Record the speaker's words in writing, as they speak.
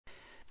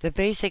The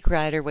basic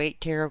Rider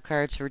Waite tarot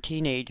cards for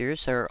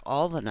teenagers are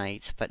all the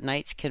Knights, but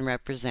Knights can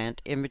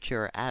represent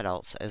immature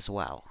adults as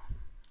well.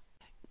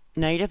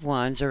 Knight of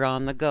Wands are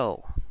on the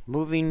go,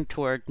 moving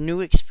toward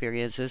new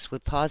experiences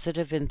with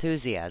positive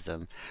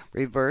enthusiasm.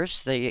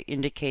 Reverse, they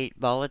indicate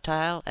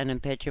volatile and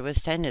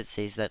impetuous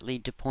tendencies that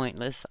lead to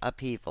pointless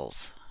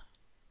upheavals.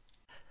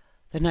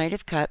 The Knight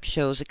of Cups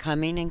shows a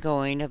coming and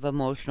going of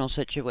emotional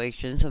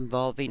situations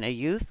involving a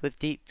youth with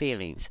deep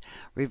feelings.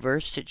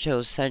 Reversed, it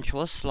shows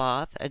sensual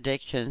sloth,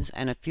 addictions,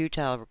 and a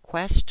futile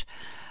quest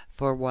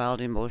for wild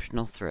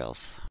emotional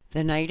thrills.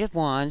 The Knight of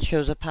Wands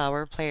shows a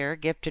power player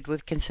gifted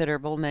with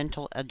considerable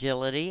mental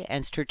agility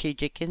and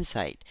strategic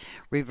insight.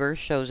 Reverse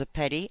shows a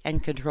petty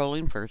and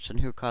controlling person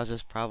who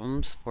causes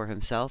problems for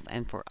himself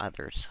and for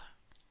others.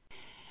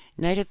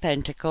 Knight of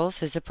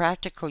Pentacles is a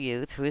practical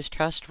youth who is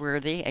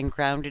trustworthy and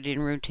grounded in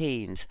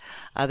routines.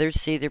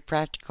 Others see their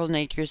practical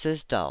natures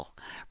as dull.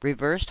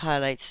 Reversed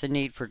highlights the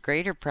need for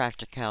greater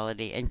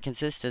practicality and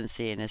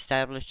consistency in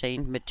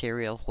establishing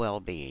material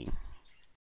well-being.